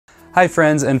Hi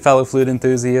friends and fellow flute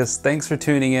enthusiasts, thanks for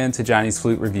tuning in to Jonny's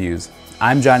Flute Reviews.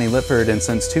 I'm Jonny Lipford, and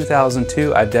since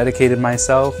 2002 I've dedicated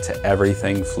myself to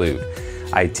everything flute.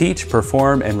 I teach,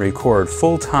 perform, and record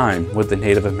full-time with the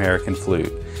Native American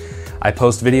flute. I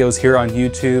post videos here on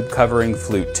YouTube covering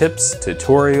flute tips,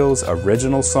 tutorials,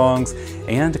 original songs,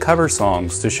 and cover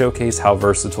songs to showcase how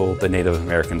versatile the Native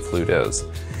American flute is.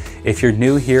 If you're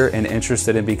new here and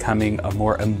interested in becoming a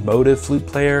more emotive flute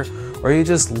player, or you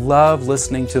just love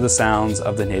listening to the sounds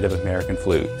of the Native American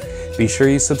flute, be sure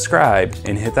you subscribe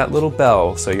and hit that little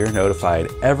bell so you're notified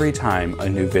every time a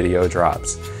new video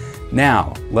drops.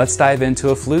 Now, let's dive into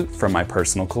a flute from my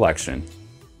personal collection.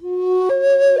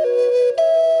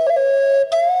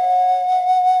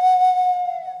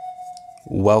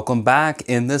 Welcome back.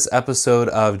 In this episode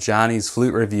of Jonny's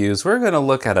Flute Reviews, we're going to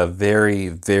look at a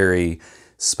very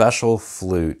special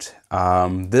flute.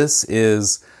 This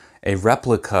is a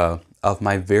replica of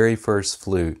my very first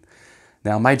flute.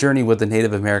 Now, my journey with the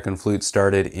Native American flute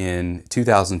started in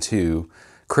 2002,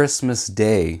 Christmas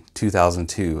Day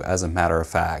 2002, as a matter of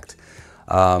fact.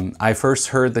 I first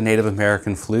heard the Native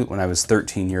American flute when I was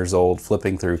 13 years old,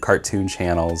 flipping through cartoon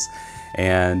channels,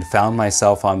 and found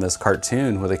myself on this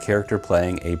cartoon with a character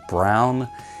playing a brown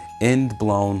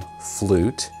end-blown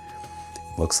flute.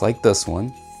 Looks like this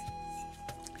one.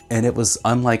 And it was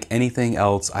unlike anything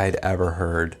else I had ever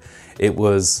heard. It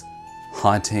was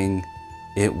haunting,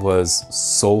 it was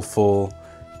soulful,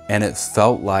 and it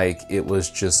felt like it was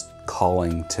just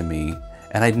calling to me.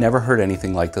 And I'd never heard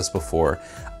anything like this before.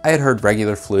 I had heard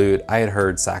regular flute, I had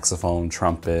heard saxophone,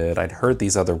 trumpet, I'd heard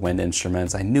these other wind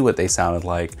instruments, I knew what they sounded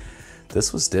like.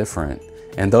 This was different.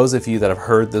 And those of you that have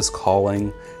heard this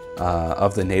calling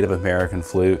of the Native American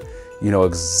flute, you know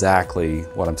exactly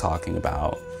what I'm talking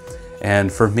about.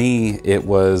 And for me, it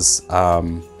was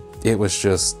amazing.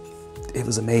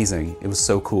 It was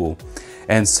so cool.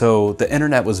 And so the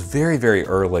internet was very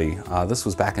early. This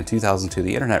was back in 2002.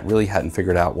 The internet really hadn't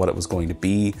figured out what it was going to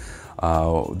be,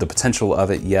 the potential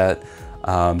of it yet.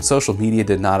 Social media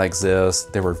did not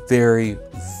exist. There were very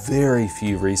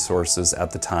few resources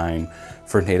at the time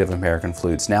for Native American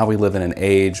flutes. Now we live in an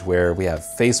age where we have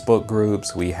Facebook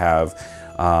groups, we have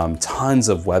tons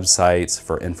of websites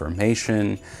for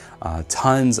information,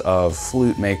 tons of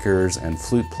flute makers and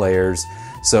flute players.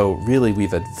 So really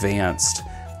we've advanced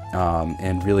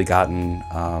and really gotten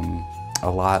a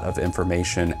lot of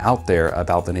information out there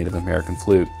about the Native American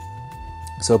flute.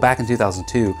 So back in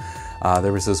 2002,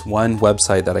 there was this one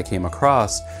website that I came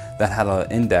across that had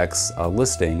an index, a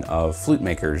listing of flute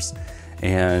makers,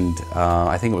 and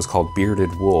I think it was called Bearded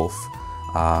Wolf.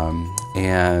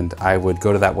 And I would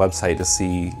go to that website to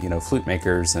see, flute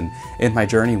makers. And in my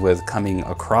journey with coming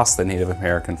across the Native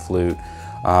American flute,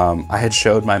 I had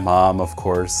showed my mom, of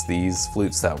course, these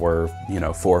flutes that were,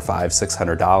 $400, $500,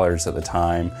 $600 at the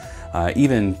time.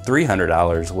 Even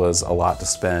 $300 was a lot to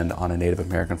spend on a Native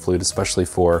American flute, especially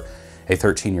for a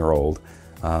 13-year-old.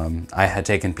 I had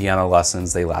taken piano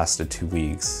lessons. They lasted 2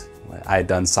 weeks. I had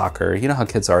done soccer. You know how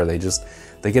kids are.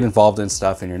 They get involved in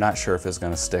stuff and you're not sure if it's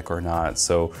going to stick or not.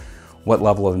 So what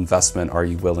level of investment are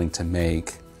you willing to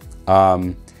make?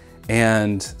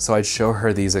 And so I'd show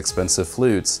her these expensive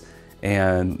flutes,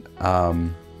 and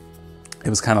it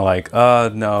was kind of like,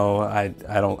 no, I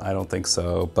don't think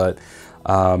so. But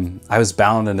I was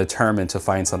bound and determined to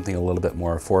find something a little bit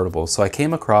more affordable. So I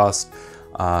came across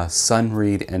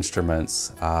Sunreed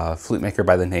Instruments, a flute maker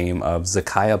by the name of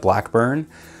Zekiah Blackburn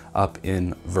up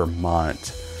in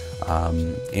Vermont.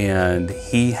 And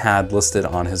he had listed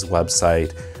on his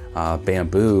website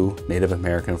bamboo Native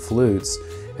American flutes,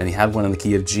 and he had one in the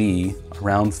key of G,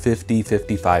 around $50,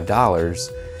 $55.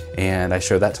 And I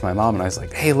showed that to my mom, and I was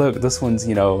like, hey, look, this one's,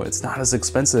 it's not as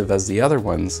expensive as the other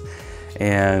ones.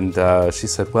 And she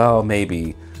said, well,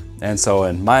 maybe. And so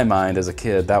in my mind as a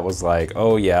kid, that was like,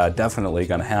 oh yeah, definitely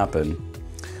gonna happen.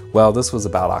 Well, this was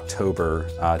about October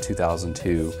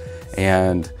 2002,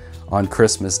 and on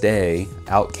Christmas Day,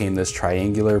 out came this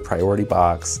triangular priority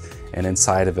box, and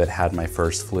inside of it had my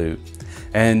first flute.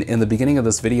 And in the beginning of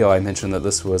this video, I mentioned that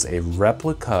this was a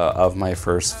replica of my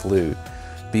first flute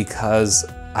because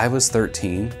I was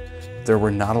 13. There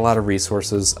were not a lot of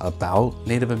resources about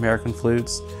Native American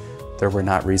flutes. There were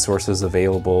not resources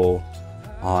available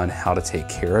on how to take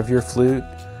care of your flute.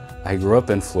 I grew up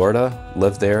in Florida,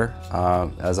 lived there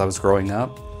as I was growing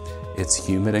up. It's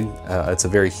humid, it's a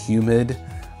very humid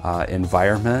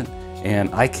environment, and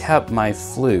I kept my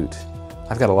flute.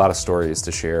 I've got a lot of stories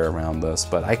to share around this,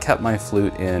 but I kept my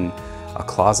flute in a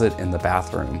closet in the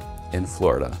bathroom in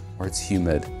Florida where it's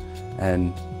humid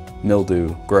and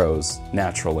mildew grows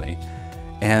naturally.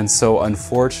 And so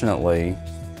unfortunately,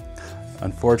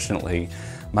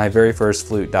 My very first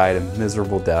flute died a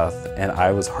miserable death, and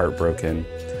I was heartbroken.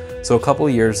 So a couple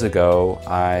of years ago,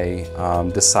 I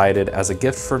decided as a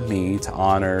gift for me to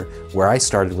honor where I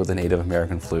started with a Native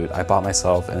American flute, I bought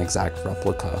myself an exact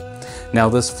replica. Now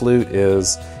this flute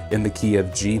is in the key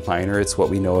of G minor. It's what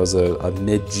we know as a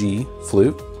mid-G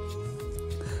flute.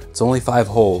 It's only 5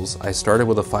 holes. I started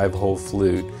with a 5-hole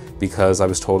flute because I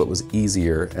was told it was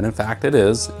easier, and in fact it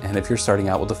is. And if you're starting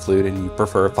out with a flute and you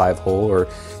prefer a 5-hole, or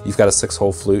you've got a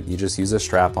 6-hole flute and you just use a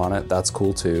strap on it, that's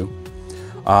cool too.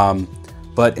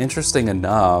 But interesting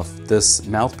enough, this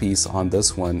mouthpiece on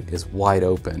this one is wide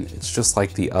open. It's just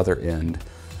like the other end.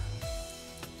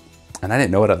 And I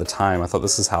didn't know it at the time. I thought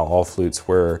this is how all flutes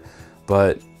were,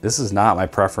 but this is not my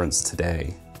preference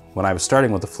today. When I was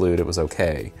starting with the flute, it was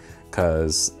okay,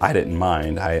 because I didn't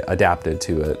mind. I adapted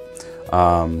to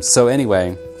it. So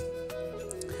anyway,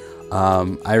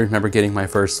 I remember getting my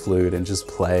first flute and just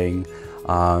playing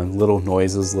little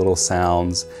noises, little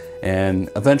sounds. And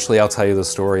eventually I'll tell you the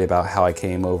story about how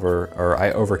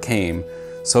I overcame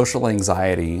social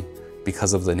anxiety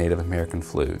because of the Native American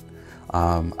flute.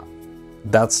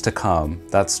 That's to come.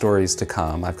 That story's to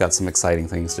come. I've got some exciting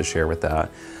things to share with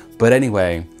that. But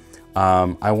anyway,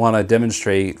 I want to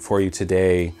demonstrate for you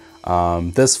today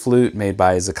this flute made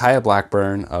by Zakiah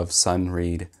Blackburn of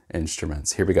Sunreed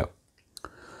Instruments. Here we go.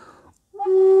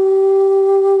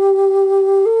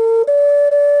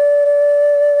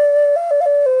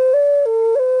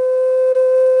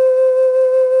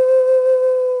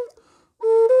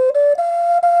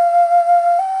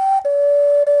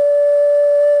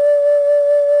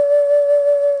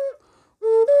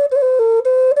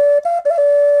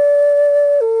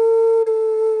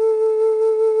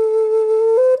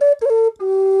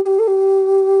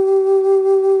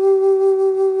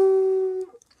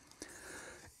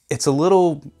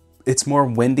 It's more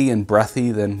windy and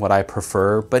breathy than what I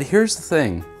prefer, but here's the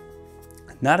thing.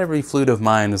 Not every flute of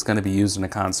mine is going to be used in a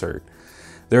concert.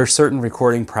 There are certain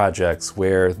recording projects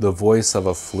where the voice of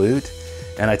a flute,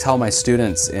 and I tell my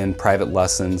students in private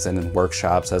lessons and in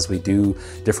workshops as we do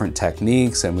different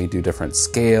techniques and we do different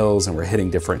scales and we're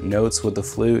hitting different notes with the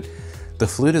flute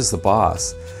is the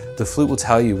boss. The flute will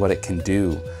tell you what it can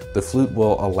do. The flute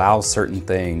will allow certain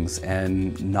things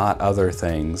and not other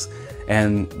things.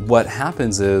 And what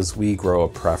happens is we grow a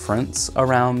preference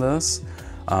around this,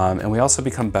 and we also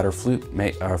become better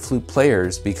flute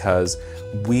players because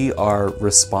we are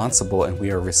responsible and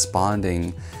we are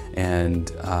responding, and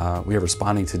we are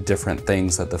responding to different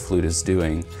things that the flute is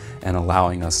doing and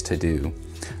allowing us to do.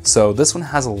 So this one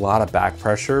has a lot of back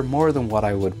pressure, more than what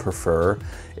I would prefer.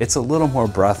 It's a little more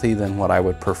breathy than what I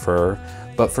would prefer,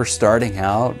 but for starting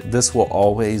out, this will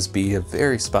always be a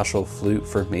very special flute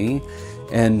for me.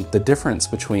 And the difference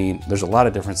there's a lot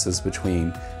of differences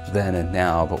between then and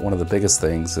now, but one of the biggest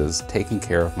things is taking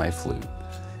care of my flute.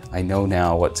 I know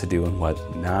now what to do and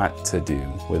what not to do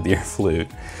with your flute.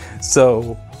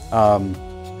 So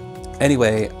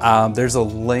anyway, there's a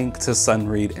link to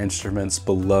Sunreed Instruments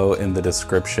below in the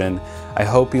description. I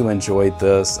hope you enjoyed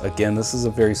this. Again, this is a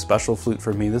very special flute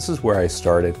for me. This is where I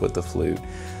started with the flute.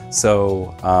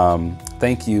 So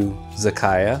thank you,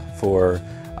 Zakiah, for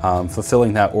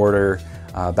fulfilling that order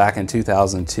back in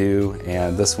 2002,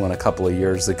 and this one a couple of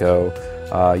years ago.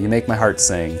 You make my heart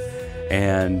sing.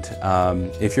 And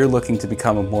if you're looking to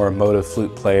become a more emotive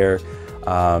flute player,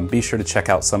 be sure to check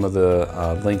out some of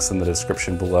the links in the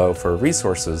description below for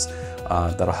resources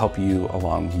that'll help you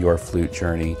along your flute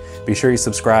journey. Be sure you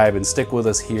subscribe and stick with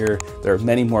us here. There are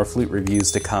many more flute reviews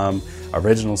to come,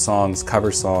 original songs,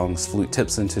 cover songs, flute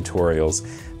tips and tutorials.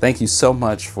 Thank you so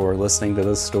much for listening to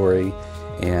this story,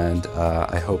 and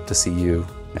I hope to see you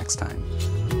next time.